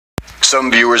Some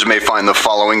viewers may find the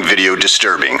following video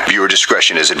disturbing. Viewer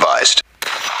discretion is advised.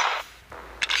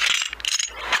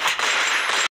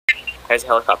 Here's a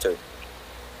helicopter.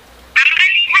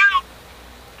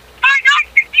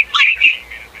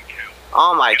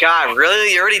 Oh my god,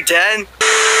 really? You're already dead?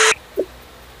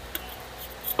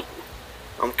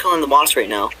 I'm killing the boss right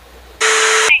now.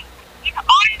 He's on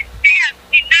the stairs.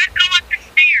 Do not go up the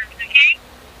stairs, okay?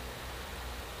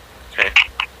 Okay.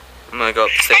 I'm gonna go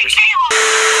up the stairs.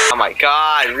 Oh my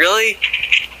god, really?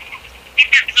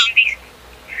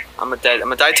 I'm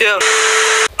gonna die too.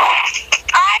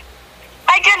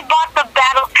 I just bought the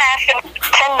battle pass for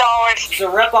 $10. It's a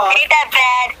rip-off. Ain't that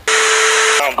bad?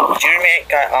 Junior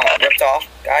got ripped off,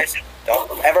 guys.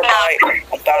 Don't ever buy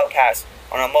a battle pass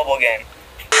on a mobile game.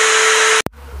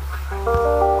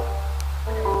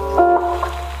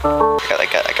 I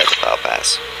got the battle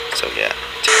pass. So yeah.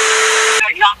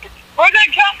 We're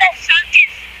gonna drop that circus.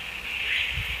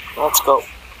 Let's go.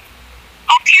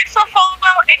 I'll cancel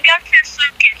FOMO and go to the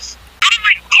circus. Oh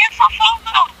my, cancel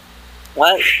FOMO.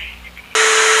 What?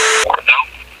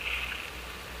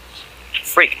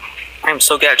 Freak. I'm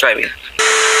so good at driving.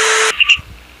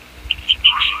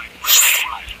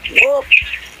 Whoop.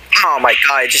 Oh my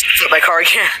god, I just flipped my car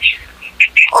again.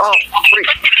 Oh, freak.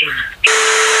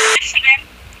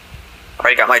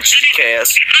 Alright, got my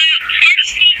GKS.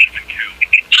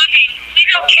 We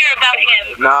don't care about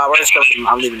him. Nah, we're just going.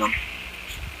 I'm leaving him.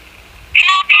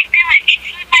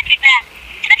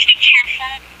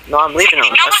 No, I'm leaving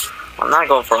him. I'm not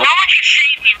going for him. No one can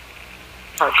save him.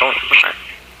 I'm not going for him.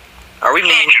 Are we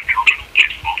mean?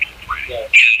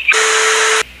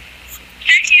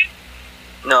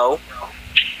 No.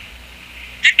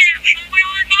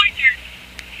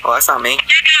 Oh, that's not me.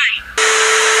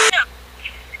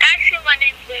 Actually, my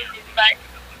name's David, but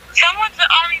someone's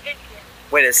already been here.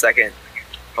 Wait a second.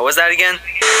 What was that again?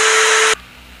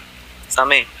 It's not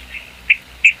me.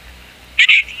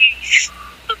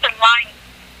 Stupid lying.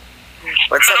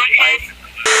 What's up, guys?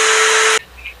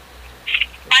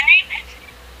 My name is...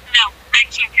 No, I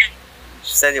can't tell you.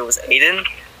 She said it was Aiden?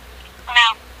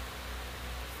 No.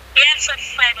 Yes, I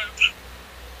said it.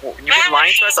 Well, you've been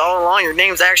lying to us all along. Your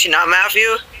name's actually not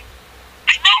Matthew?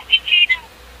 Matthew Aiden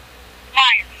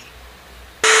Myers.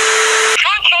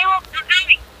 Come on, Caleb, we're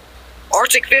going.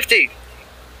 Arctic 50.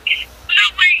 No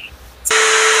way.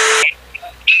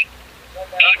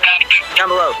 Down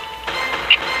below.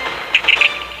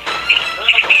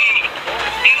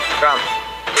 Come.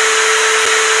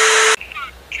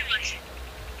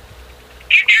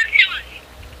 Get down to us.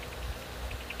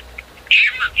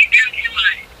 Caleb, get down to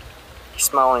us. He's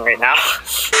smiling right now.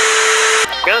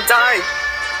 I'm gonna die.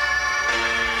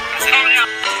 Oh no.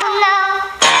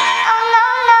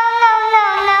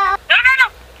 Oh no. No.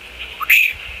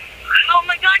 Oh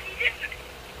my god, you did.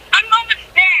 I'm almost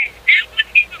dead. That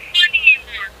wasn't even funny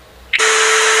anymore.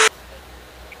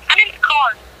 I'm in the car.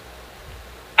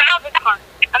 I'm out of the car.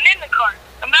 I'm in the car.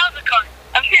 I'm out of the car.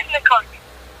 I'm sitting in the car.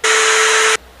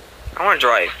 I wanna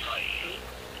drive.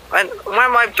 Why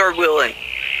am I third wheeling?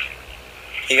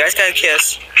 You guys gotta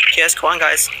kiss. Kiss, come on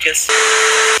guys, kiss.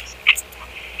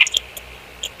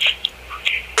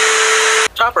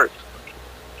 Chopper.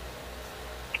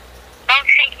 Don't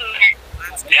take me yet.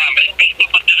 Yeah, but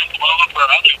people didn't blow up our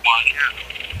other one.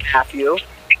 Half you.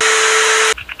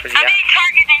 I'm being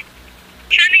targeted.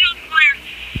 Turning on flare.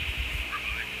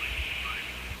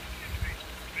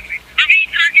 I'm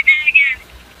being targeted again.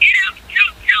 Get out.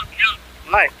 Jump.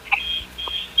 Hi.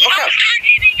 Look Stop up.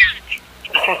 targeting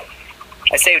us.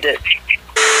 I saved it.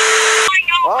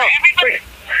 Oh, everybody.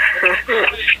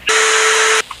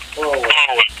 Oh,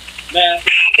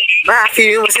 Matthew,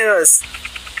 you almost hit us.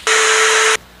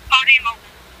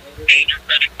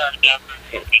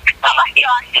 Oh my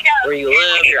gosh, no. Where you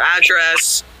live, your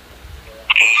address.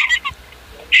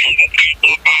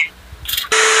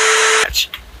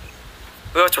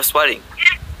 We both were sweating.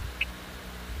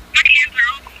 My hands are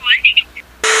all sweaty.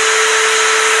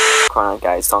 Come on,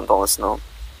 guys, don't listen to him.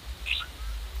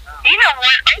 You know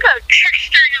what? I'm gonna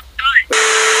trickster your butt.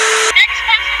 Next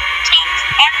person talks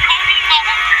our Cody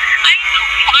mama, I will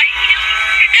find you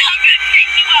and I'm gonna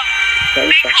take you out.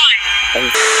 Big time.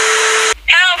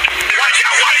 Help! Watch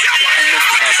out!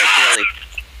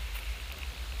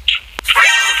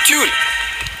 Dude!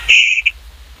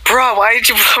 Bro, why did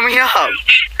you blow me up?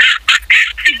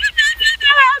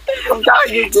 Oh god,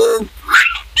 you did.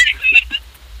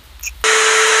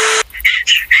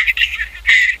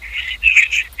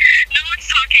 No one's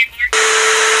talking. We're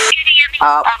shooting at me.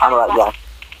 I'm about to go.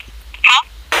 Huh?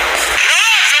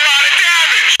 That's a lot of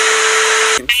damage!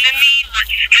 And the mean one.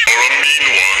 You're a mean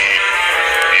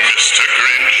one, Mr.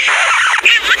 Grinch.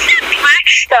 Hey, what's that black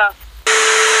stuff?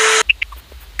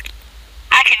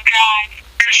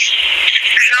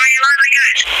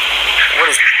 What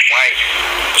is why?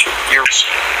 You're.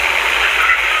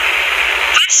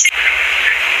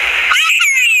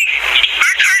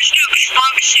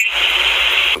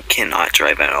 We cannot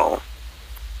drive at all.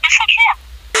 Yes, I can.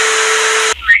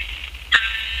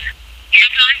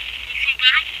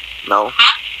 No.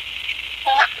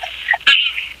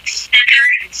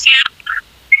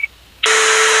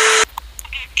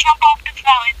 Jump off the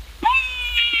valley.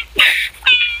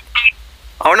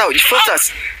 Oh no, you flipped us.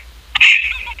 Is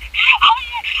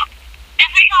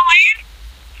it gonna land?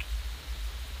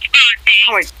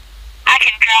 Oh my. I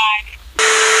can drive.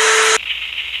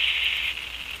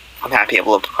 I'm happy I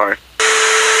blew up the car.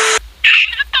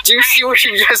 Do you see what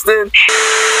you just did?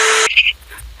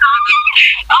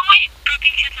 Oh wait, but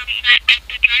because I'm at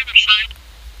the driver's side.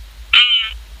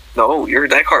 No,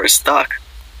 that car is stuck.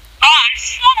 Oh,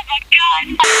 son of a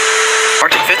gun.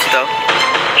 Arctic 50 though.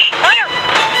 Where?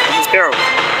 In this barrel.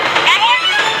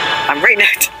 I'm right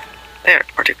next. There,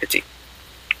 Arctic 50.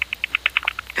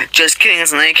 Just kidding,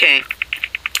 it's an AK.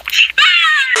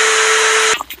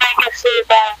 I can see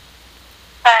that.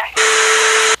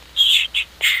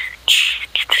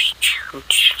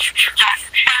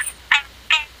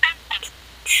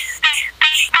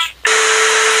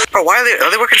 Bro, why are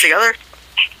they working together?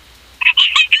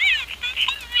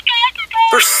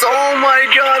 There's oh my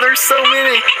god, there's so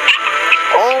many.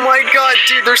 Oh my god,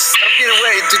 dude, I'm getting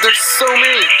away. Dude, there's so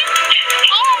many.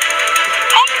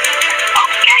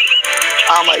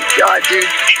 Oh my god, dude.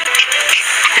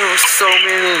 There were so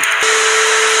many.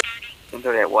 And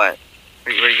they're at what?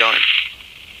 Where are you going?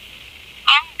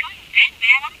 I'm going to bed,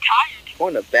 man. I'm tired.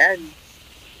 Going to bed?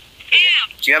 Yeah.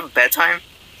 Do you have a bedtime?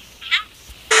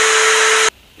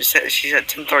 She said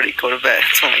 10:30, go to bed.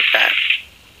 Something like that.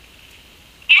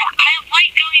 Yeah, I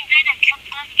like going to bed at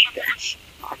 10:30.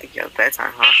 I don't think you have a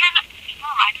bedtime, huh? No,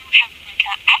 I don't have like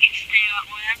I can stay up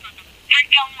whatever the heck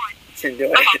I want. You can do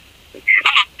it. I'm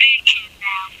a big kid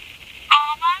now.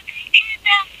 I'm a big kid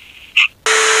now.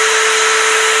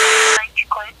 Like to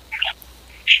quit.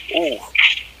 Ooh.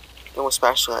 You almost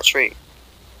smashed in that tree.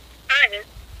 I did.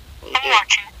 I'm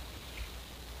watching.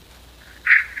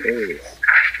 You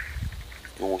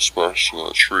almost smashed in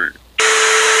that tree.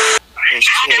 It's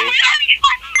true.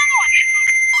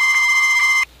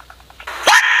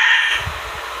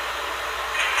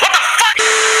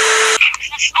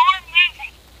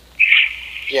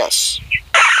 Yes.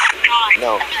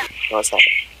 No, it's not.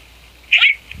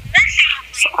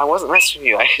 So I wasn't messing with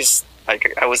you. I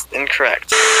was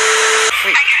incorrect.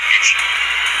 Wait.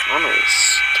 Mama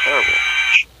is terrible.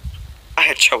 I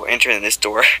had trouble entering this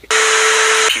door.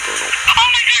 People don't.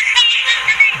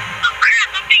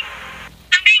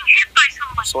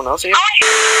 Someone else here?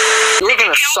 You're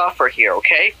gonna suffer here,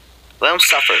 okay? Let them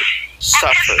suffer.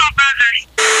 Suffer.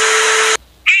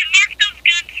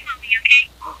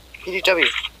 PDW.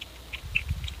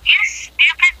 Yes,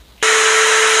 stupid.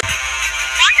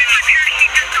 Why did my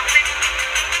parachute just open?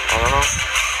 I don't know.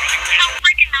 So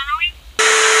freaking annoying.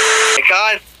 My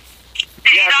god.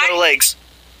 You have no legs.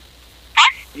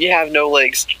 What? You have no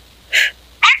legs.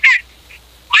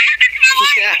 What happened to my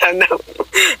leg? Yeah, no.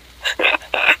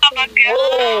 Oh my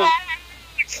god.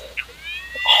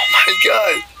 Oh my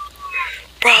god.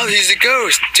 Bro, he's a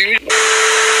ghost, dude.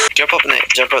 Jump up in there.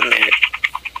 Jump up in there.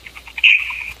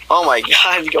 Oh my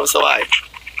god, you go so high.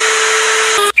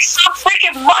 So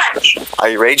freaking much. Are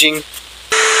you raging?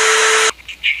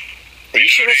 Are you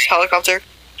sure it's a helicopter?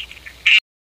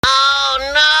 Oh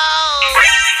no.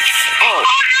 Oh.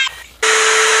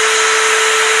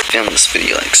 I filmed this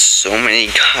video like so many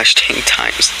gosh dang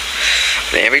times.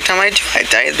 But every time I do, I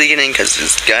die at the beginning because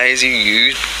these guys who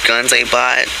use guns I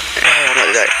bought. I'm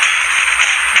gonna die.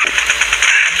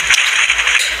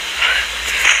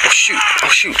 Oh shoot. Oh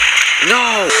shoot. No!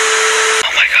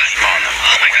 Oh my god.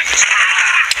 Oh my god.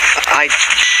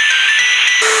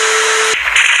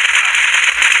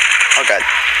 Oh god.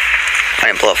 I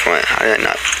didn't blow up from it. How did I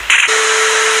not?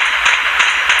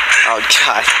 Oh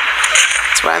god.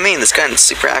 That's what I mean. This gun is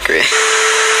super accurate.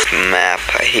 Map.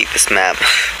 I hate this map.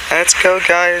 Let's go,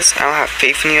 guys. I don't have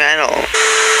faith in you at all.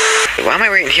 Wait, why am I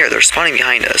right in here? They're spawning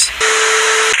behind us.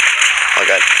 Oh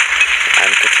god.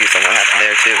 I'm confused on what happened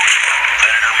there too.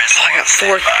 Oh, I got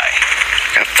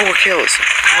four kills.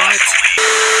 What?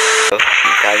 Oh,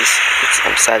 guys,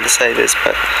 I'm sad to say this,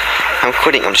 but I'm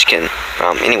quitting. I'm just kidding.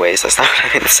 Anyways, that's not what I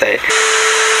meant to say.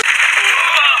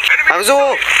 I'm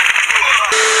Zool!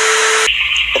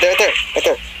 Right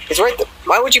there. It's right there.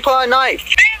 Why would you pull out a knife?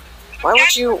 Why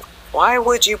would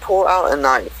you pull out a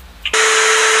knife?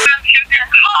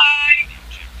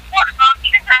 What about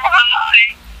sugar high?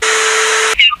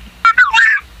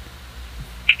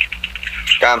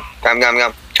 Come.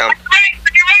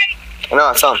 I know,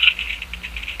 I saw him.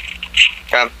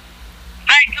 Got him.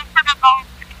 Alright, go for the ball.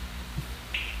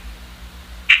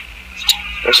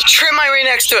 There's a trim mine right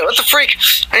next to it. What the freak?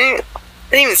 I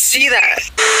didn't even see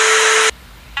that.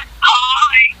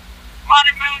 Oh,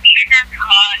 watermelon sugar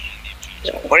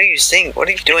crush. What are you saying? What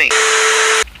are you doing?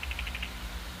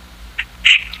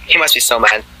 He must be so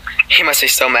mad. He must be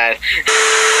so mad.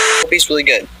 Hope he's really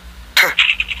good.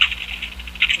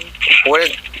 What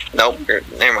is... Nope,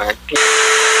 never mind.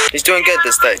 He's doing good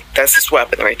this day. That's his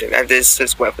weapon right there. That is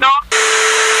his weapon.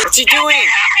 What's he doing?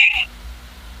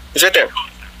 He's right there.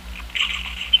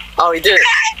 Oh, he did it.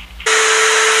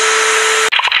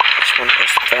 Just one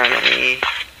person found on me.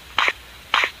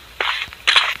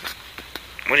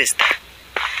 What is that?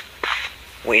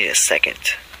 Wait a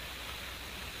second.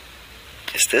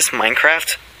 Is this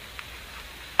Minecraft?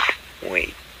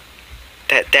 Wait.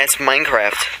 That's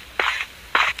Minecraft.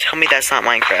 Tell me that's not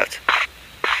Minecraft.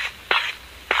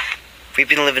 We've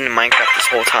been living in Minecraft this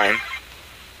whole time.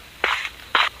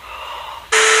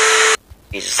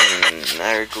 Jesus,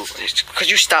 another Google. Could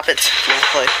you stop it? Don't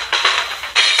play.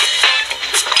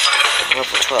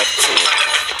 Level 12.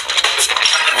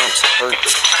 I'm hurt for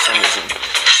some reason.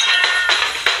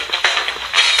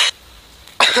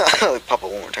 I'll pop it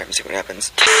one more time and see what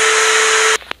happens.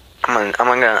 I'm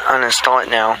gonna uninstall it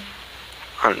now.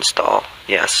 Uninstall.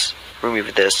 Yes.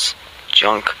 Remove this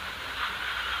junk.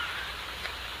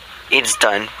 It's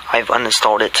done. I've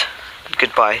uninstalled it.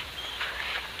 Goodbye.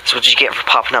 That's what you get for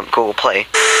popping up Google Play.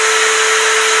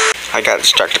 I got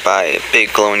distracted by a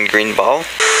big glowing green ball.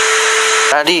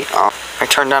 Baddie, I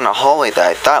turned down a hallway that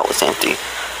I thought was empty.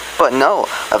 But no,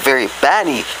 a very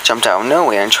baddie jumped out of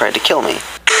nowhere and tried to kill me.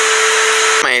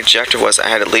 My objective was I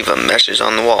had to leave a message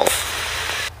on the wall.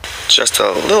 Just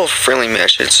a little friendly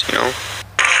message, you know.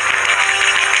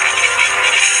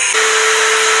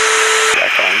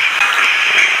 Back on.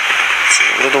 It's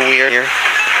a little weird here.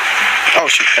 Oh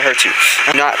shoot, I hurt you.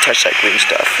 Do not touch that green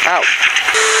stuff. Ow!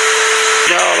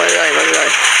 No, my eye, my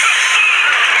eye.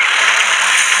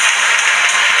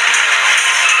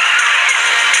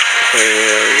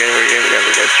 We're good.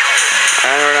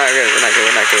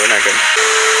 We're not good.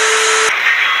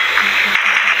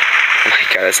 Oh my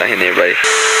god, that's not hitting anybody.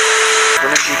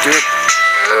 When did you do it?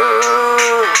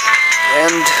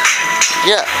 And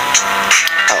yeah.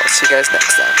 I'll see you guys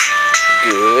next time.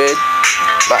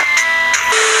 Goodbye.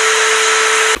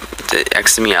 It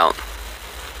X'd me out.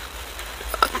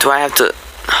 Do I have to...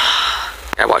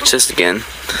 I watch this again.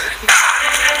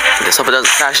 Let's hope it doesn't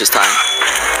crash this time.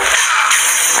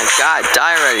 My god,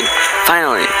 die already.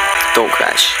 Finally. Don't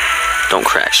crash. Don't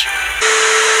crash.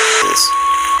 Please.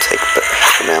 Take the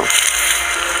for now.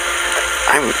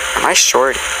 Am I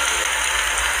short?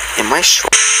 Am I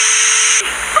short?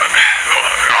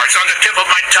 Heart's on the tip of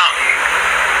my tongue.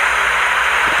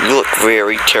 You look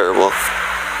very terrible.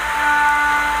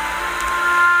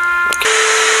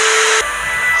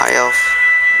 Hi, Elf.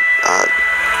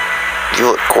 You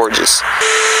look gorgeous.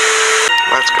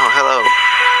 Let's go. Hello,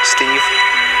 Steve.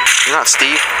 You're not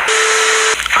Steve.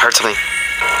 I heard something.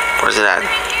 Where's it at?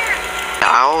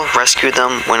 I'll rescue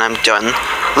them when I'm done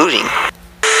looting.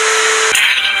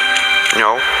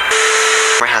 No.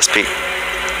 Where has to be?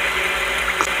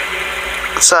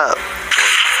 What's up?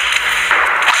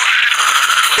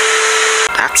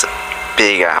 That's a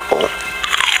big apple.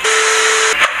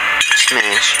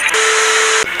 Smash.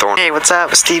 Thorn. Hey, what's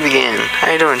up? Steve again.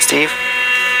 How you doing, Steve?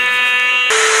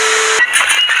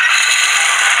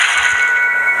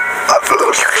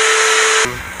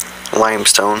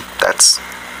 Limestone. That's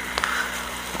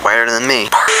wider than me.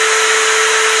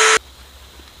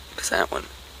 What's that one?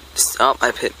 Oh,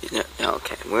 I hit. Yeah,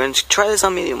 okay, we're gonna try this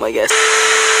on medium, I guess.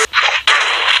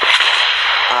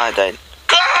 Ah, I died.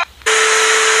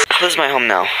 This is my home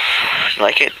now. You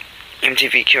like it?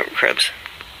 MTV Cribs.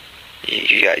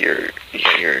 You got your.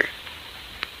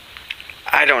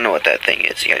 I don't know what that thing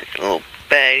is. You got a little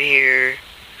bed here.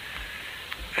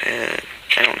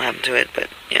 I don't happen to it, but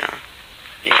yeah.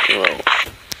 You got your little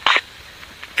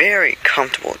very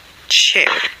comfortable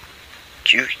chair.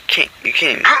 You can't even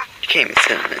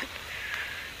sit in it.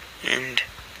 And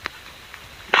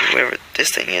whatever this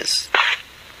thing is,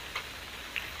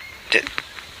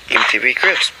 MTV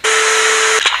Cribs.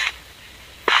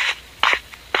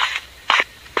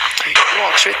 You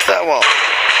walk straight to that wall.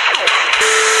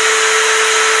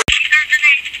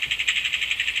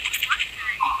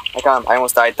 I got him. I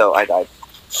almost died though. I died.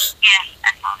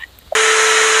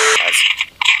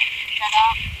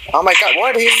 Oh my god,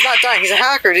 what? He's not dying. He's a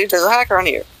hacker, dude. There's a hacker on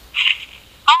here.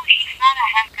 Oh, he's not a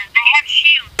hacker. They have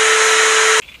shields.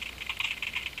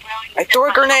 Well, I threw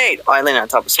a grenade. Oh, I landed on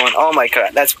top of someone. Oh my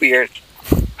god, that's weird.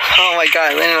 Oh my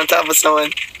god, I landed on top of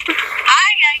someone. You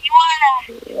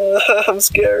wanna? I'm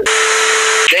scared.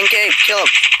 Dang Gabe, kill him.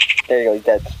 There you go, he's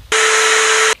dead.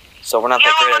 So we're not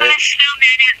that great at it.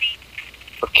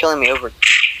 For killing me over.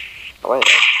 Oh, wait,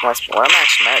 why am I actually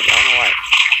mad at you? I don't know why.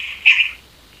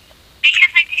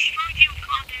 Because I destroyed you,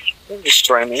 Kobe. You didn't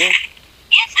destroy me.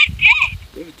 Yes, I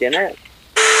did. You didn't.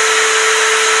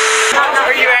 What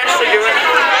are you actually doing?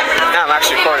 No, I'm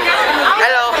actually recording.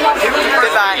 Hello.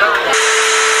 Goodbye.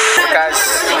 Guys,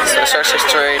 so search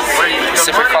history,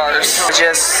 supercars.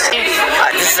 Just,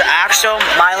 this is actual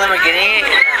my Lamborghini.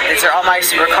 These are all my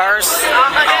supercars.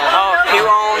 You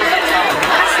own.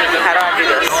 How do I do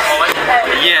this?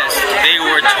 Yes, they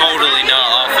were totally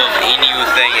not off of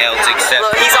anything else except.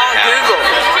 Look, he's on Google.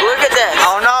 Look at this.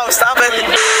 Oh no, stop it.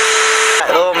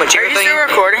 Little Are you still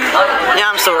recording?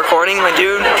 Yeah, I'm still recording, my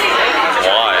dude.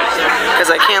 Why? Because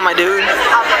I can, my dude.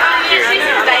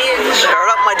 Shut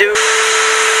up, my dude.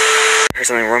 There's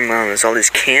something wrong with there's all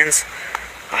these cans.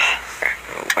 I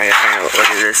gotta find out what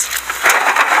it is.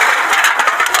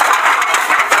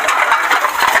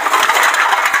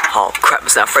 Oh crap,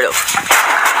 it's not Fredo.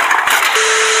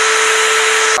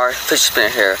 Alright, fish spinner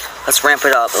here. Let's ramp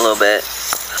it up a little bit.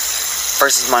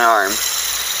 Versus my arm.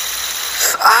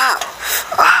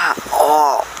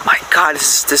 Oh my god,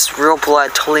 this real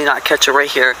blood, totally not ketchup right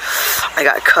here. I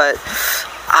got cut. Is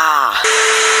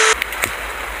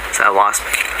that a wasp?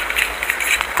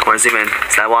 I want to zoom in.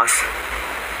 Is that a wasp?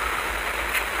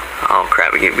 Oh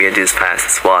crap, we gotta do this fast.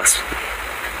 It's a wasp.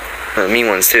 The mean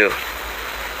ones too. I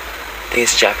think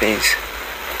it's Japanese.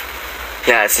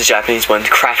 Yeah, it's the Japanese one.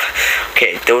 Crap.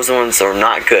 Okay, those ones are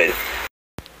not good.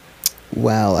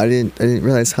 Wow, I didn't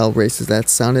realize how racist that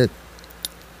sounded.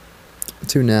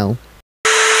 To now.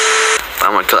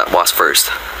 I'm gonna kill that wasp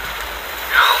first.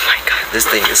 Oh my god, this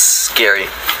thing is scary.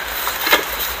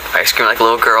 I screamed like a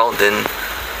little girl, then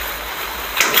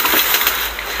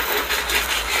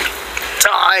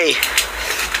die!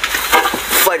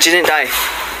 Fudge, you didn't die.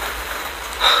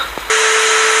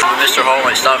 Mr. Hall,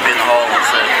 I stopped in the hall and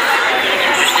said,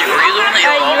 "Were you the one that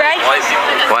yelled all those white people?"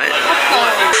 What?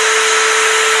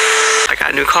 I got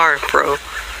a new car, bro.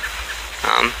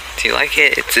 Do you like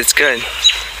it? It's good.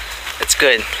 It's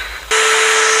good.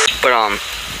 But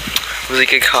really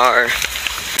good car.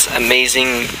 It's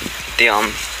amazing. The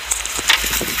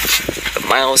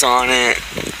miles on it.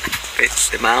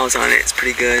 The miles on it. It's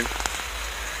pretty good.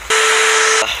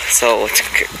 So let's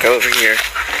go over here.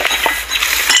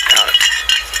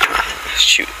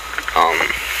 Shoot.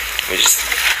 We just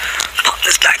pop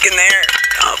this back in there.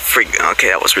 Oh freak. Okay,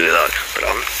 that was really loud. But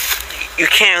you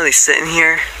can't really sit in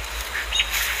here.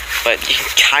 But you can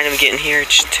kind of get in here.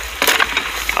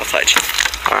 I'll fudge.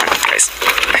 Hold on, guys.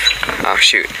 Oh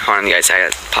shoot. Hold on, guys. I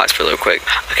gotta pause for a little quick.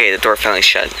 Okay, the door finally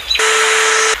shut.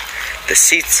 The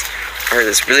seats are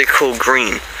this really cool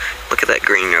green. Look at that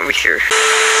green over here.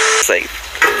 It's like.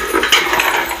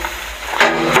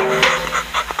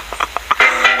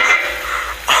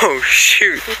 Oh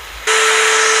shoot.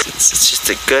 It's just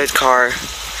a good car.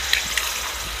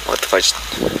 What the fudge?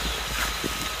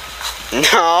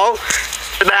 No.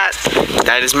 That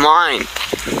is mine.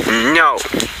 No.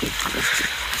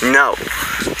 No.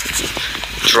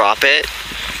 Drop it.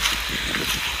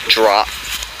 Drop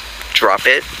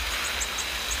it.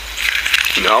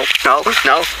 No.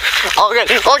 Okay.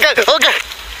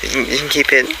 You can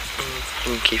keep it. You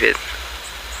can keep it.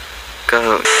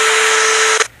 Go.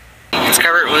 It's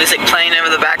covered with music playing over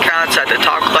the background, so I have to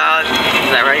talk loud.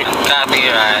 Is that right?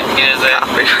 Copyright music.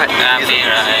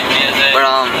 Copyright music. But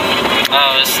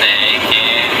Oh, say,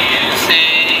 can you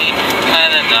see?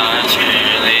 And the dawn's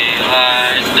really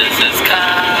lies. This is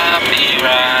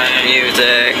copyright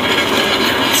music.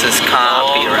 This is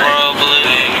copyright.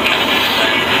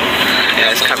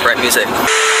 Yeah, it's copyright music.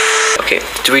 Okay,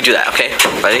 do we do that? Okay,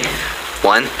 ready?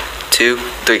 1, 2,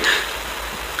 3.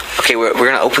 Okay, we're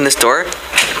gonna open this door.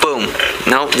 Boom.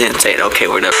 No, didn't say it. Okay,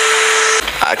 we're done.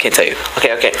 I can't tell you.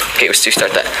 Okay, let's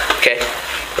start that. Okay,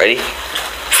 ready?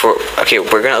 Okay,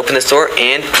 we're gonna open this door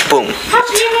and boom.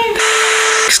 How'd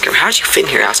you fit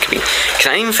in here? Ask me.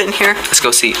 Can I even fit in here? Let's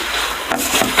go see.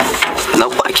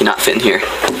 Nope, I cannot fit in here.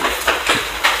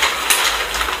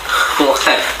 What?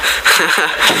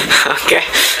 Okay.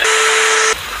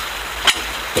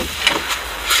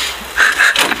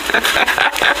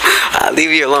 I'll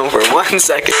leave you alone for 1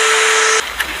 second.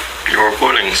 Your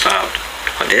recording stopped.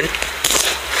 I did?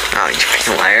 Oh, you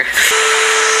freaking liar.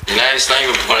 Now it's not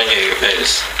even pointing at your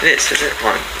face. It is it?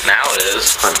 Hold on. Now it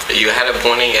is. You had it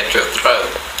pointing at your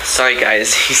throat. Sorry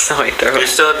guys, you saw my throat. You're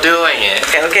still doing it.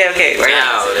 Okay. Right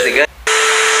now, is it good?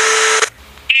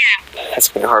 Yeah. That's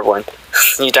been a hard one.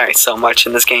 You died so much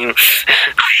in this game. Oh,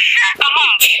 shut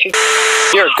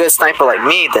If you're a good sniper like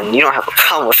me, then you don't have a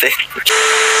problem with it.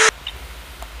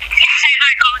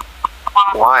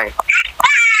 Why?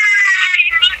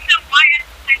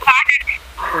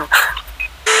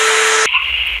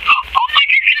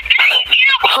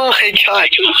 Oh my god,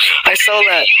 I saw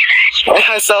that.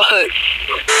 I saw it.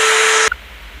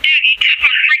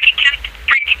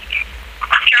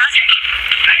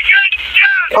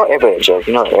 Oh, everybody a jerk,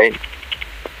 you know that, right?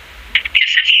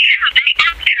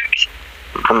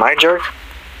 Am I a jerk?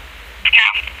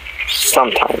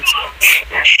 Sometimes.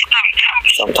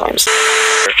 Sometimes.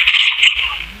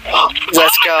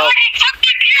 Let's go.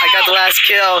 I got the last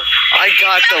kill. I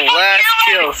got the last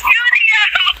kill.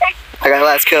 I got the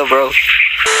last kill, bro.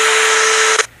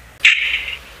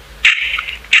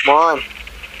 Come on.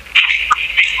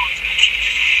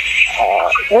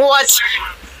 What?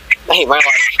 I hate my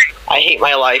life. I hate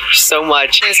my life so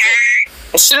much.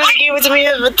 As soon as he gave it to me,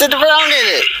 it did the round in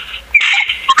it.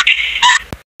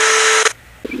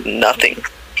 Nothing.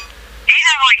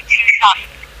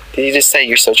 Did you just say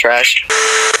you're so trash?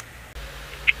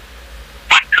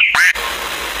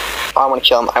 I want to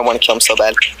kill him. I want to kill him so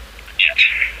bad.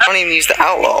 I don't even use the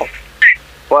outlaw.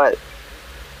 What?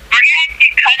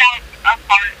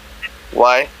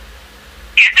 Why?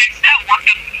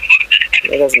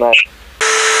 It doesn't matter.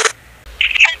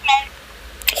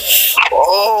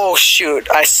 Oh shoot,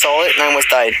 I saw it and I almost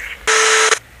died.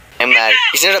 I'm mad.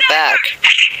 He's in the back.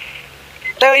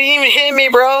 No, he didn't even hit me,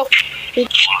 bro.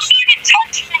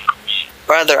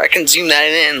 Brother, I can zoom that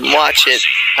in and watch it.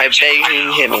 I beg you, he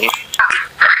didn't hit me.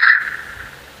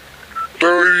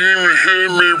 Bro, you didn't even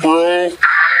hit me, bro.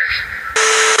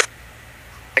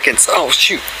 I can. Oh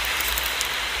shoot.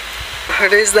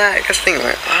 What is that? That's the thing.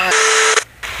 Like,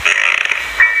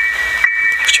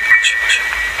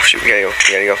 shoot, we gotta go.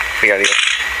 We gotta go.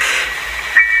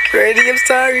 Grady, I'm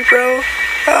sorry, bro.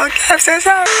 Oh, I'm so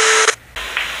sorry.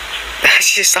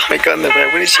 She saw me go in the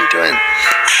bed. What is she doing?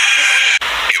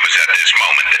 It was at this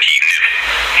moment that he knew.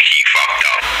 He fucked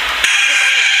up.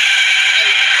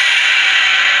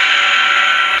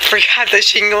 Forgot that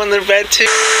she can go in the bed too.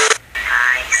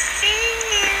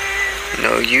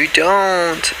 No, you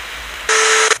don't.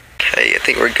 Okay, I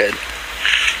think we're good.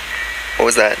 What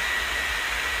was that?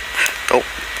 Oh,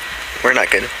 we're not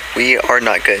good. We are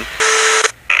not good.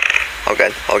 Oh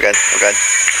god, oh god, oh god.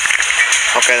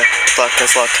 Okay, it's locked,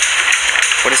 it's locked.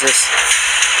 What is this?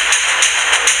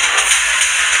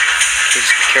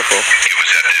 Just be careful. It was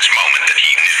at this moment that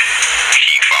he knew.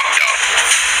 He fucked up.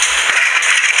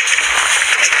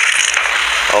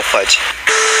 Oh fudge.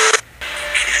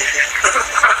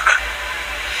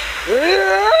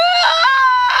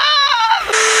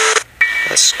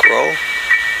 Let's scroll.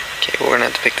 Okay, we're gonna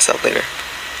have to pick this up later.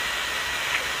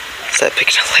 Instead of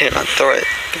picking it up later, not throw it.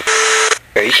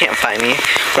 You can't find me.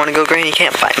 Wanna go, Granny? You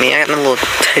can't find me. I got my little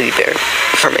teddy bear.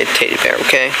 Mermaid teddy bear,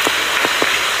 okay?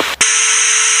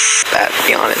 Bad, to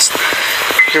be honest.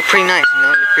 You're pretty nice, you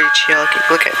know? You're pretty chill.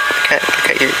 Look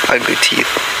at your ugly teeth.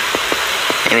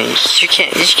 I mean, you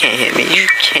can't hit me. You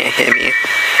can't hit me.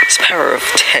 It's the power of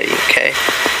Teddy, okay?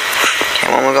 Okay,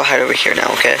 well, I'm gonna go hide over here now,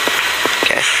 okay?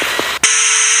 Okay.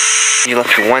 You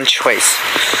left me one choice.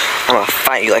 I'm gonna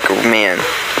fight you like a man.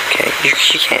 Okay, you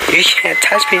can't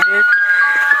touch me, dude.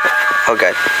 Oh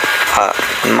god.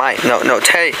 No,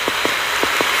 Teddy.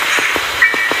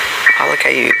 Oh, look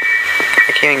at you.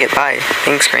 I can't even get by.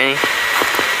 Thanks, Granny.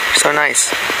 You're so nice.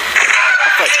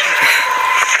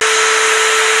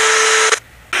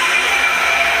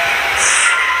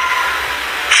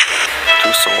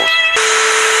 Two souls.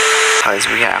 Because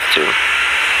we have to.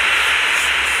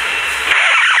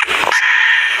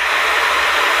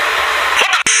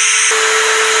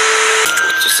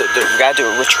 So we gotta do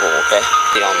a ritual, okay?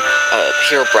 The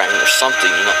Herobrine or something,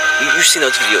 you know. You've seen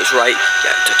those videos, right?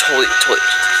 Yeah, they're totally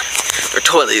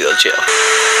go to jail.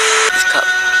 This cup,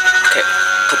 okay?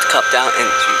 Put the cup down and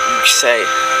you say,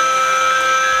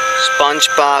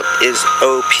 SpongeBob is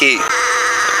OP.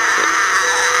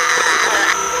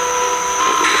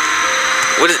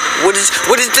 What is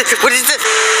this?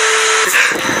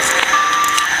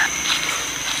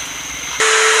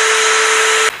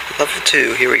 Level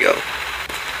 2, here we go.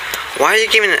 Why are you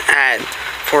giving an ad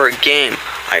for a game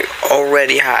I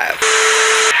already have?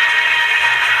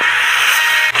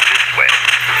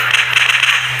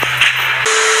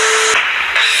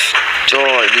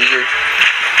 Joy, loser.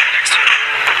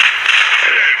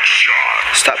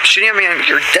 Stop shooting at me,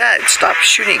 you're dead. Stop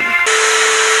shooting.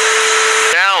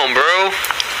 Down, bro.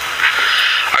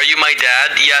 Are you my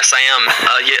dad? Yes, I am.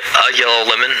 Yellow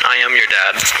Lemon. I am your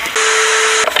dad.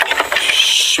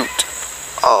 Shoot.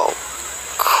 Oh.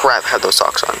 Crap, I had those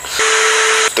socks on.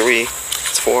 3,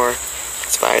 4.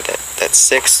 That's 5. That's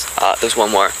 6. There's one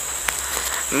more.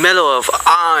 Medal of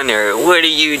Honor. What are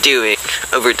you doing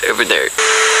over there?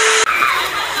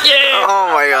 Yeah.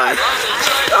 Oh my god.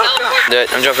 Do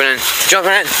it. I'm jumping in.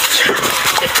 Jumping in.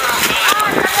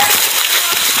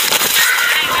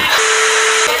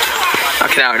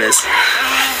 Okay, now it is.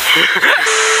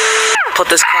 Put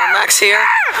this Carmax here.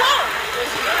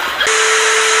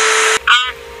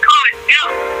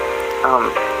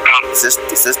 Is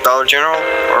this Dollar General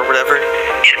or whatever?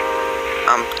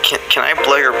 Can I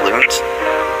blow your balloons?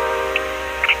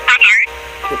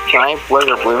 Can I blow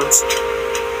your balloons?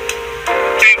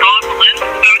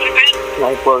 Can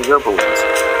I blow your balloons?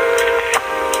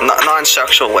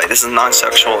 Non-sexual way. This is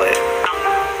non-sexual way.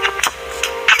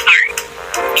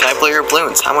 Can I blow your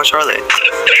balloons? How much are they?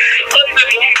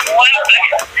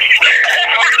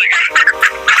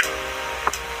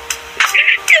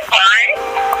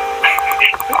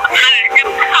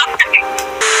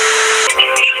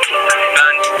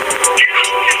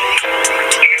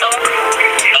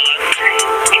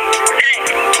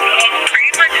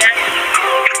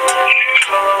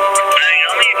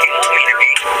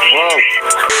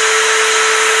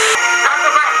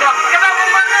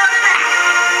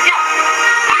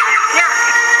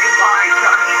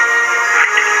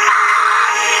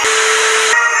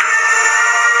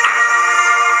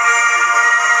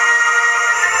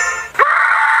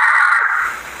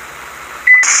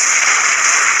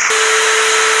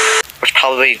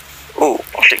 Probably. Ooh,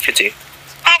 I'll take 50. Oh,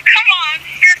 come on.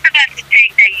 You're about to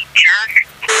take that, you jerk.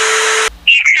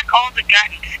 You took all the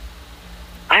guns.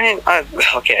 I didn't.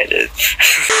 Okay, I did.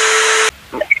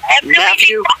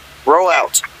 Matthew, roll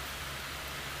out.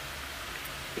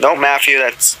 No, Matthew,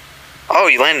 that's. Oh,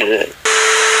 you landed it.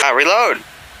 Reload.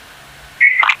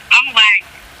 I'm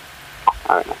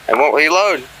lagged. It won't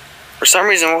reload. For some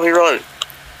reason, it won't reload.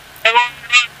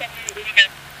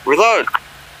 Reload.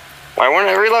 Why won't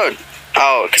it reload?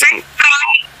 Oh,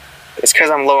 it's because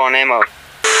I'm low on ammo. Which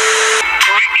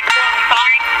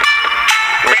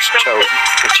toe?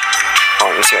 Oh,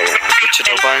 let me see again. Which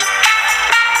toe button?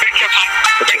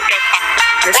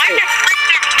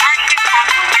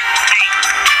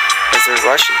 Because they're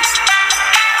Russians.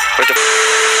 What the?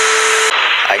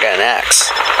 I got an axe.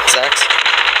 Is that axe?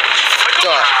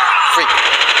 Duh. Freak.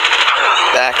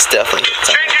 The axe definitely hits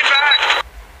on me.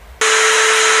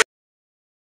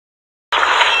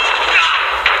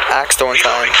 Axe throwing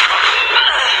time.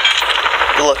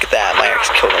 Look at that, my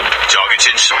axe killed him.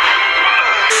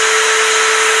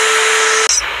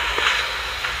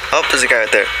 Oh, there's a guy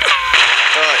right there. Die.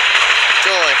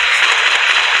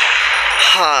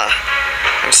 Ha!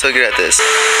 I'm so good at this.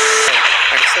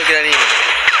 I'm so good at aiming.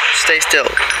 Stay still.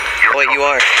 Oh, wait, you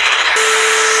are.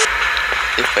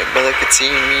 If my mother could see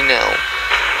me now,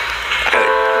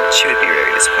 she would be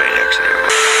very disappointed, actually.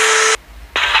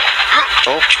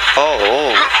 Oh.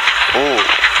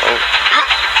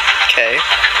 Okay.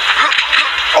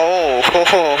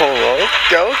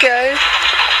 Okay.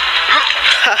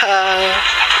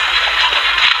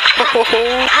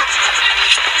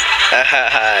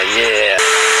 Haha. Yeah.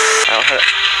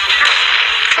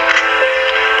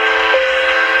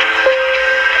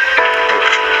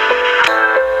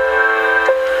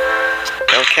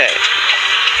 Okay.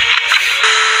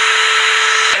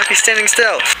 I'll be standing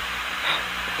still.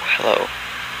 Hello.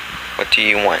 What do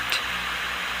you want?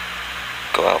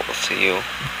 Go out with you.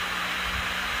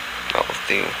 Go out with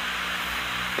you.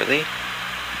 Really?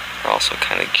 You're also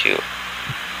kind of cute.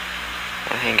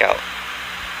 Wanna hang out?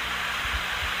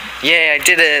 Yeah, I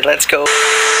did it. Let's go.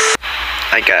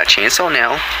 I got a chainsaw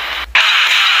now.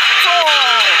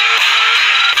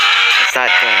 It's not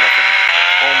doing nothing.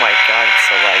 Oh my god, it's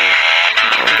so laggy.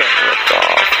 I'm getting ripped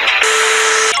off.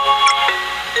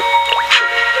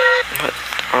 What?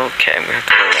 Okay, I'm gonna have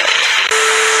to go that.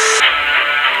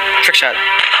 Trick shot.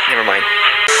 Never mind.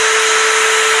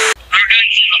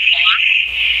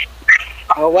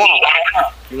 Oh wow.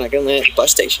 You're not gonna land at the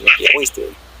bus station like you always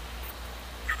do.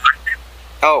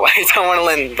 Oh, I don't want to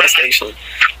land at the bus station.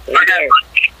 We're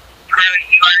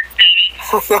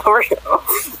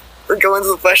going to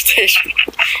the bus station.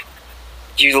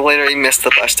 You literally missed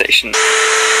the bus station. I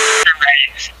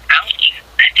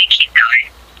think he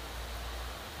died.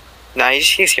 Nah,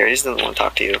 he's here. He just doesn't want to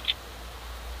talk to you. No,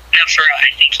 for real, I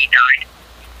think he died.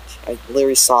 I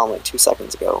literally saw him like 2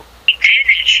 seconds ago. He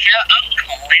didn't. Shut up,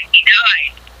 Colin. He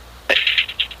died. I'm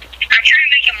trying to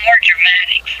make it more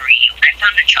dramatic for you. I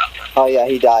found the chopper. Oh yeah,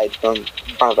 he died from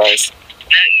coronavirus.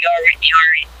 No, you already.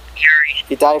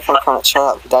 He died from coronavirus. Shut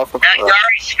up. He died from No, you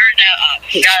already screwed that up.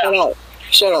 Shut up.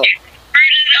 Shut up. You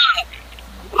screwed it up.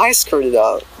 I screwed it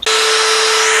up.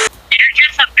 You're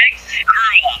just a big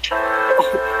screw up.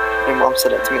 mom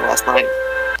said it to me last night.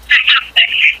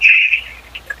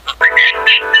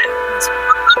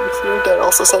 Your dad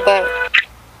also said that?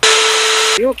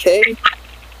 You okay? No.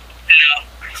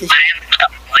 I am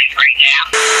asleep right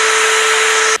now.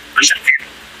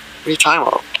 What are you talking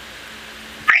about?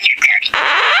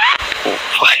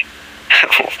 What?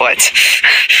 What?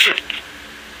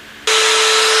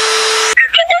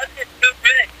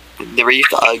 Never used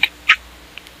to hug.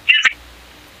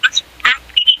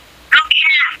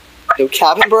 No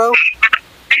capping, bro?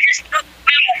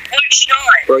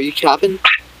 Bro, you capping?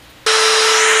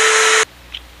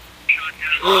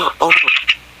 Oh no.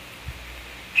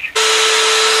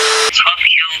 Tough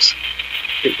kills.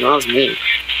 Wait, no, that was me.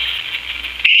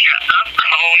 Shut up,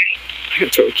 Cohen. I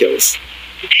got 12 kills.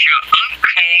 Shut up,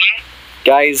 Cohen.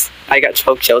 Guys, I got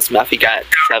 12 kills, Matthew got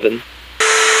 7.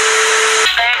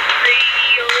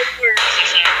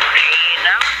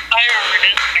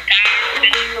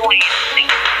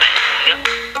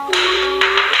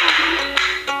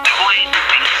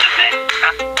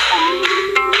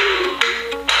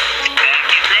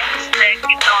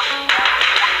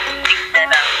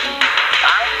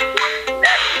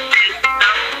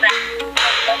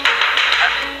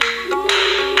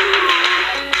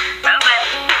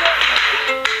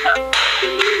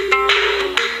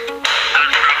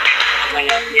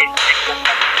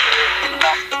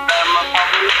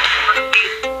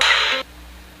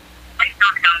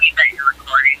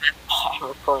 I'm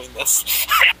recording this.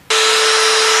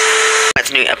 That's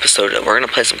a new episode. We're gonna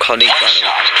play some Call of Duty Battle.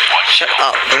 Shut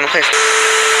up. We're gonna play some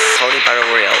Call of Duty Battle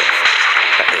Royale.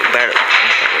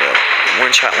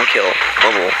 One shot, one kill.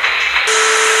 Mobile.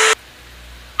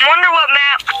 Wonder what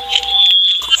map?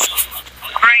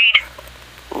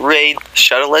 Raid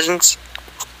Shadow Legends.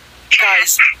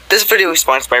 Guys, this video is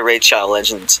sponsored by Raid Shadow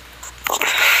Legends.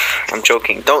 I'm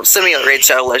joking. Don't send me a Raid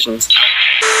Shadow Legends.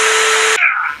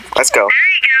 Let's go.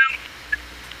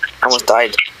 I almost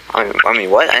died. I mean,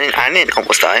 what? I didn't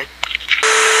almost die. Yeah,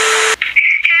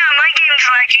 my game's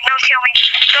lagging. Don't kill me.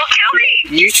 Don't kill me.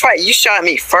 You shot at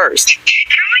me first. No,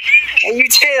 I didn't. And you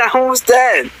did. I'm almost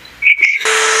dead.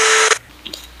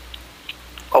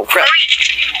 Oh crap!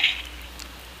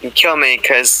 You killed me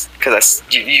because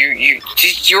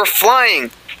you were flying.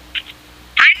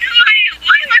 I know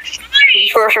why was flying.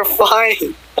 You were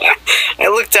flying. I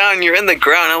looked down. You're in the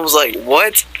ground. I was like,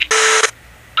 what?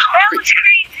 That was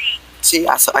crazy. See,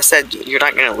 I said you're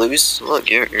not gonna lose. Look,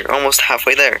 you're almost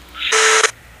halfway there. It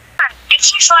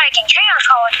keeps lagging. Hang on,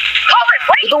 Colin.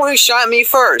 Colin, You're the one who shot me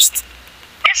first.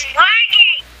 it's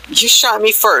lagging. You shot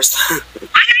me first. I'm not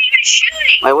even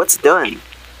shooting. Wait, what's it doing?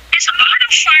 It's auto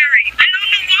firing. I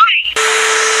don't know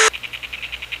why.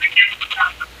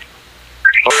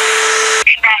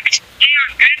 Connect. Hang on,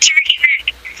 answer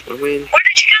connect. I mean, Where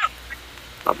did you go?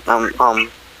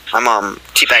 I'm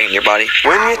teabagging your body.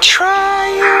 When you try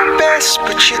your best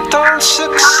but you don't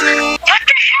succeed. What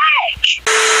the heck?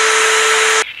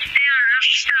 Hang on, I'm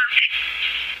stuck.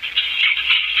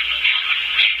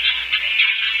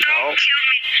 No, Don't kill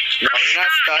me. no, you're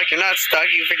not stuck. You're not stuck.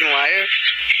 You freaking liar.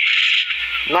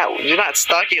 You're not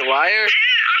stuck. You liar. I'm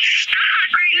stuck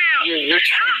right now.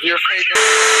 You're afraid.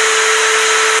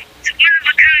 It's one of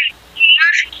a kind. You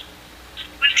must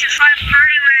went to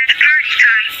 5:30 when it's party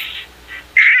time.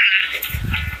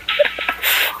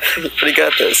 You're pretty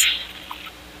good at this.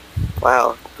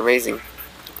 Wow, amazing.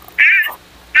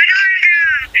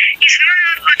 He's one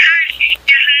of a kind.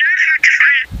 There's another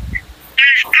time when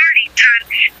it's party time.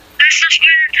 That's just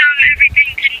when the time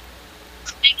everything can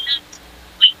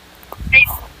they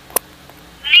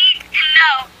need to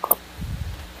know.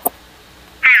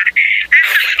 Yeah,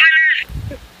 that's just when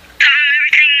the time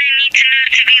everything they need to know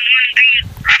to be one big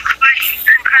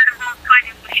incredible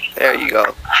fighting machine. There you go.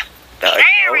 Now,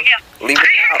 There we go. leave it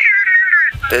out.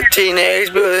 The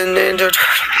Teenage Mutant Ninja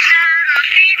Turtles.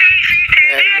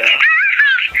 There you go.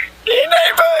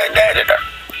 Teenage Mutant Ninja Turtles.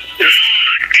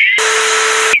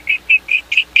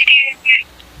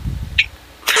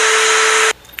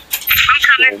 I'm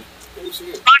coming.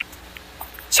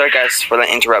 Sorry guys for that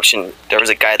interruption. There was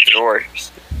a guy at the door.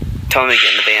 Tell him to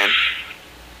get in the van.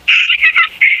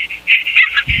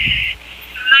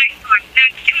 Nice one.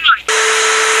 Come on.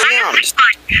 Damn, just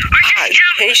God,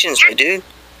 patience, my dude.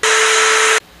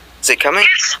 Is it coming?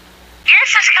 Yes,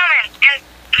 it's coming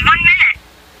in 1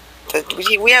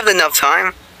 minute. We have enough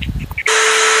time.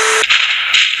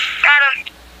 Got him.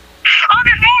 Oh,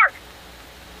 there's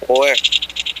more. Where?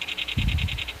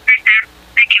 Right there.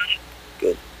 They killed him.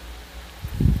 Good.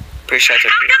 Pretty sure I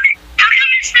took How come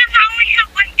it says I only have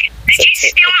 1 kill? Did you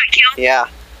steal my kill? Yeah.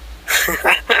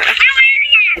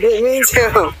 I didn't mean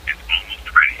to.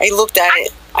 I looked at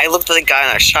it. I looked at the guy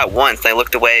and I shot once and I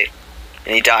looked away.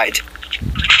 and he died. Yeah.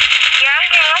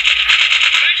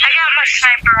 I got my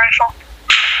sniper rifle.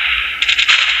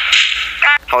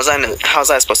 How was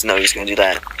I supposed to know he was gonna do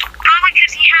that? Probably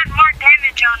because he had more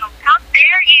damage on him. How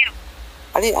dare you?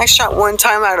 I shot one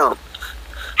time at him.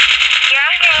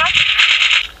 Yeah.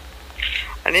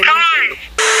 I didn't Come mean on. to.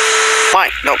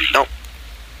 Fine. No.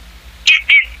 Get in.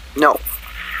 No.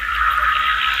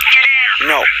 Get in.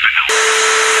 No.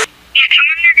 Yeah, come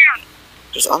underground.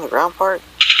 Just on the ground part?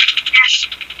 Yes.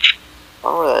 I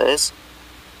don't know where that is.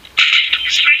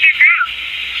 It's underground.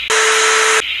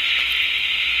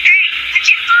 Hey, did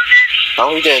you do that?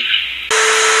 Oh, we did.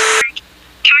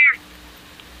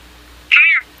 Come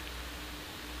here.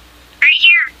 Right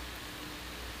here.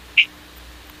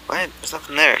 What? There's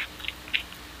nothing there.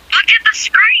 Look at the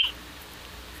screen.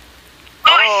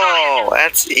 I Oh,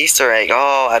 that's Easter egg.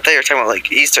 Oh, I thought you were talking about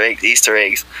like Easter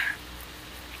eggs.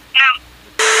 No.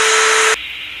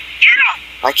 Get him.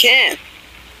 I can't.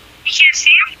 You can't see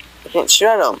him? I can't shoot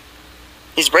at him.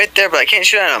 He's right there, but I can't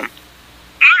shoot at him.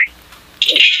 Fine.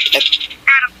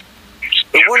 Got him.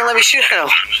 It wouldn't let me shoot at him.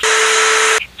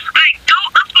 Alright, go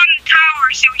up on the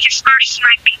tower so we can start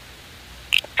sniping.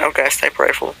 Okay, sniper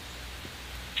rifle.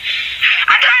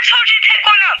 I thought I told you to pick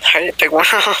one up. I didn't pick one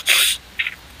up.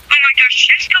 Oh my gosh,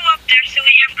 just go up there so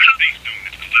we have cover.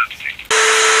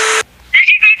 Did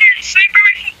you grab that sniper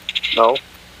rifle? No.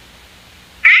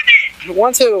 Grab it. I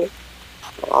want to.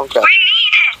 I'll grab We it.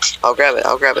 need it. I'll grab it. Oh,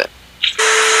 almost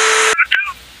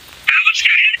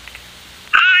got hit.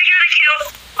 Oh, I got a kill.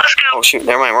 Let's go. Oh shoot,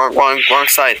 never mind. Wrong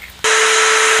side. I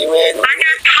got the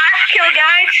last kill,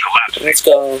 guys. Let's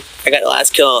go. I got the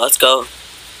last kill. Let's go.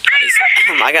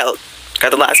 I got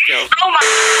the last kill. Oh my.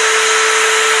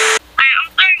 Alright,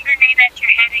 I'm throwing a grenade at your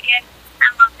head again. I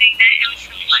love doing that. It was so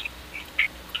funny.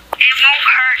 It won't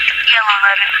hurt to kill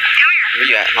 11. Come here. Where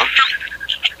you at, huh? Come here.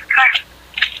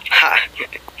 Ha. You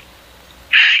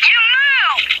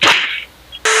move!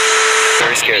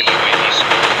 Very scared.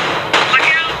 Look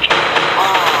out.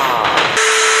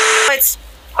 Ah. What?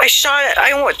 I shot it.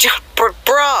 I want.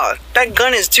 Bruh, that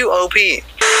gun is too OP. I'm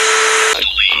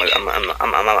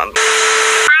Bravo.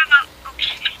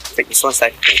 Someone's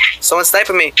sniping me. Someone's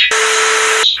sniping me.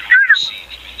 Beast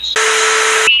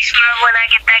mode when I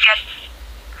get that gun.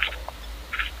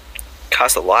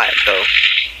 Costs a lot, though.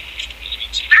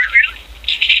 Not really.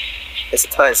 Yes,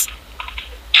 it does.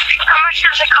 How much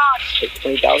does it cost? Like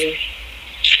 20,000.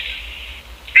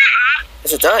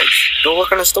 Yes, it does. Go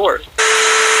look in the store.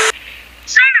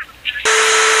 Son of a...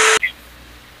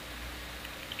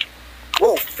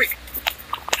 Whoa, freak!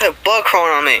 I had a bug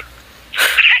crawling on me.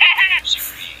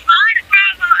 Fine,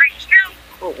 Bravo, I killed.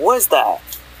 What was that?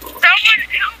 Someone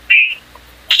help me.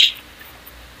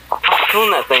 I'm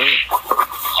killing that thing.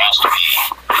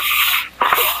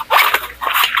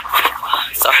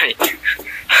 Sorry.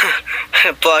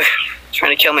 A bug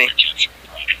trying to kill me.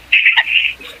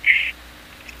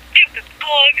 Stupid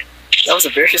bug. That was a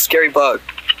very scary bug.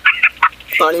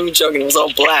 Not even joking, it was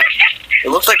all black. It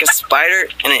looked like a spider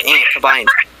and an ant combined.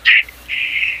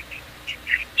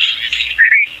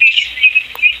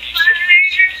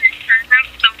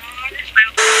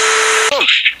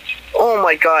 Oh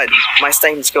my god, my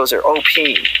sniping skills are OP.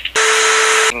 You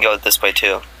can go this way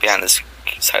too, behind this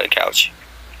side of the couch.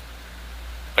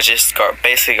 Which is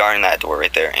basically guarding that door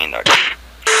right there, ain't dark. I can't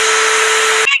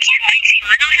knife you,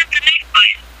 I don't have the knife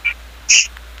button.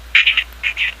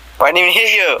 I didn't even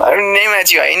hit you. I didn't aim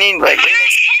at you. I didn't even, like... You're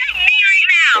hitting me right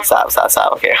now.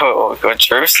 Stop. Okay, go.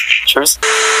 Truce.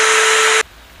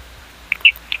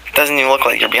 Doesn't even look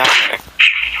like you're behind there.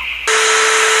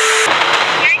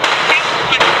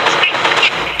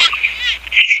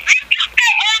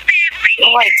 No,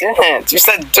 I didn't. You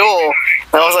said duel.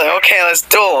 And I was like, okay, let's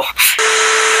duel.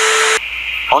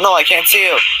 Oh no, I can't see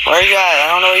you. Where are you at? I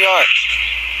don't know where you are.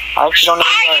 I actually don't know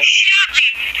where you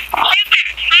are.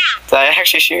 Did I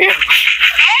actually shoot you? I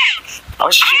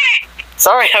was just shooting.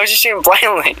 Sorry, I was just shooting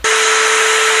blindly.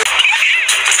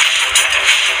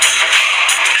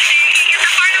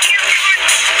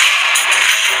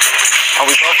 Oh,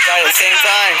 we both died at the same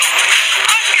time.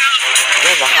 We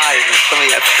have to hide with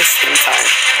somebody at the same time.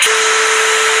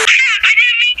 I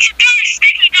didn't mean to do it,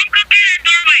 Sticky. Don't go through that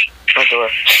doorway. What door?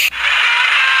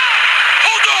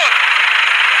 Hold on! Oh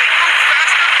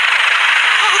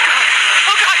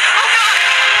god!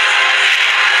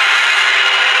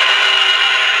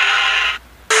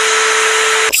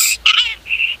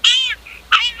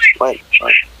 What? When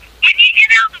you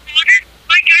get out of the water,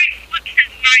 my guy flips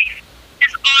his knife.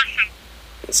 It's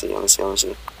awesome. Let me see.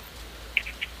 Here.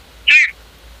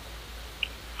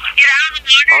 Get out of the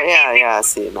water. Oh yeah, I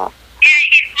see it now. Yeah,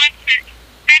 he flips it.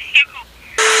 That's so cool.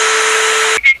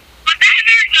 What's that?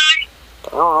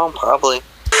 don't know, probably.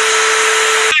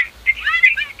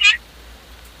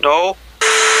 No.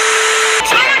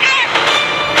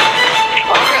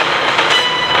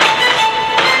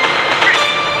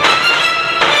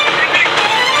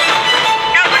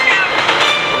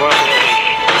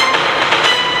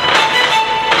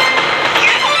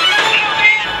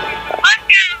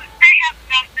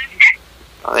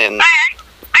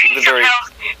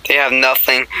 They have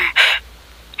nothing.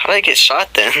 How did I get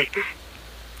shot then? Do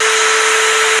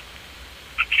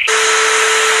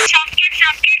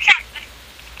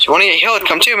you want to get healed?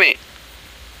 Come to me.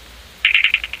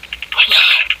 Oh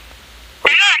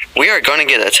my God. We are gonna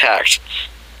get attacked.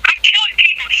 I'm killing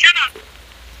people. Shut up.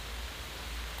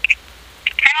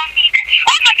 I don't need it.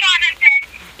 Oh my God, I'm dead.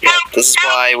 Yeah, this is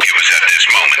why It was at this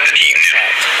moment that he knew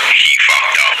he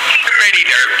fucked up. Ready,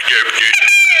 derp, derp, derp,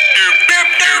 derp, derp,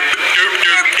 derp, derp,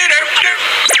 derp, derp, derp.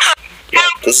 yeah,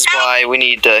 this is why we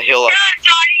need to heal up.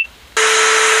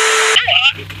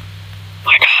 Oh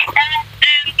my God.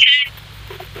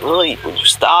 Really? Would you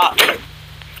stop?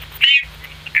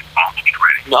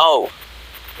 No.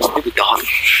 Stupid dog.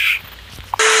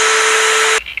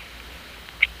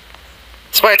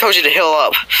 That's why I told you to heal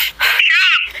up.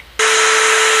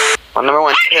 My number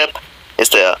one tip is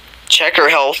to check your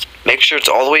health, make sure it's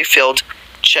all the way filled,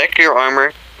 check your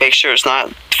armor, make sure it's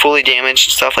not fully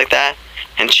damaged, stuff like that,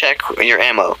 and check your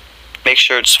ammo. Make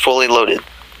sure it's fully loaded.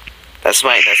 That's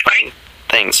my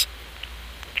things.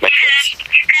 My tips.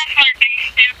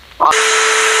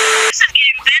 This is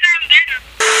getting better and better.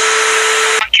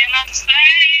 I cannot say.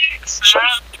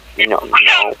 No.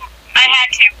 I had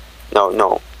to.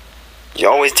 No. You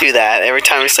always do that. Every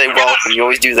time we say welcome, you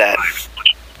always do that.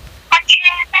 I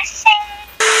cannot say.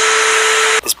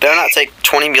 This better not take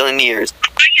 20 million years.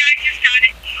 Oh yeah, I just got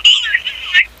it. Oh,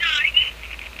 I died.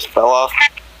 Just fell off.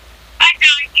 I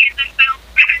died because I fell.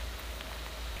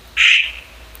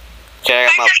 Okay,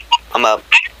 I'm up.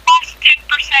 I just lost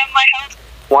 10% of my health.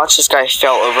 Watch this guy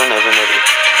fail over and over and over.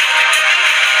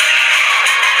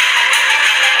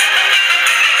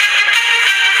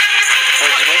 Oh,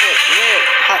 did you make it? You made it.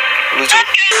 Ha, loser.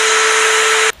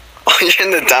 Oh, you're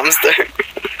in the dumpster.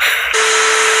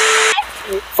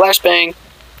 Flashbang.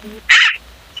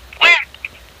 Where?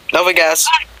 Nova gas.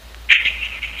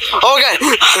 Oh god.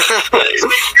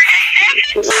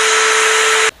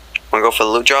 Wanna go for the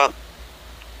loot drop?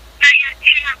 Not yet.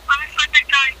 Hang on. Let me flip that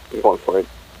guy. I'm going for it.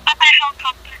 Up that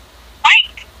helicopter.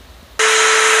 Wait.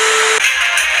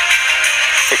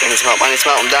 Frick, I need some help. I'm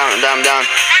down.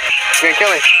 He's gonna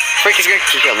kill me. Frick, he's gonna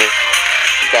kill me.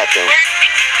 That thing.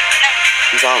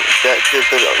 He's on the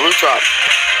loot drop.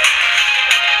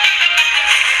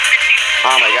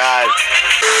 Oh my god.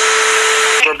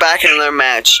 We're back in another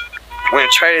match. We're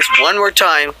gonna try this one more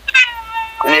time.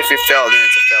 And if we fail, then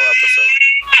it's a fail episode.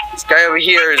 This guy over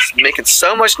here is making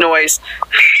so much noise.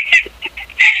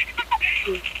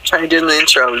 Trying to do in the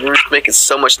intro, and we're just making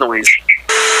so much noise.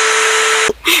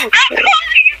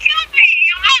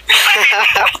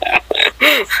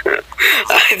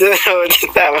 I didn't know it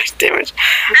did that much damage.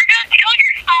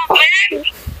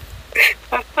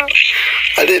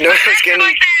 I didn't know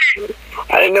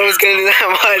it was gonna do that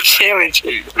much damage.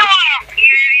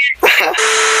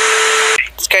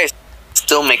 This guy is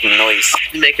still making noise.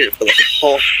 He's making it for the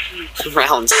whole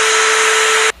rounds.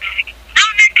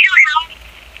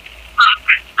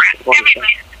 We're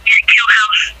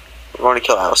going to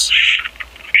kill house.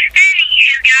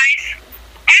 Anywho, guys,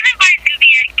 everybody's gonna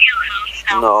be at Kill House.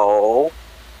 So. No.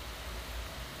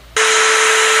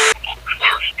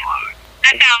 I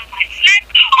found my slip.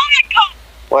 Oh my god!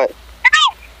 What? No!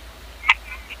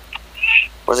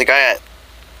 Where's the guy at?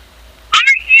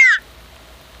 Over here!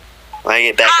 When I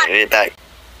get back, Right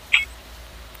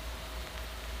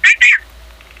there!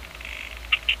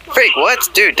 Freak, what?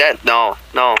 Dude, no,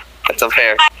 that's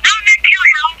unfair. I'm at Kill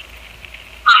House.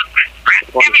 Oh, crap.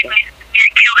 Everybody's gonna be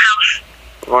at Kill House.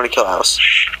 We're going to kill house.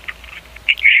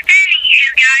 Anywho,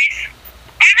 guys,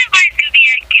 everybody's gonna be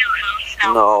at Kill House. So.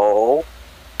 No.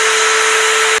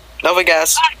 Nova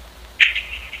gas.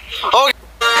 Oh.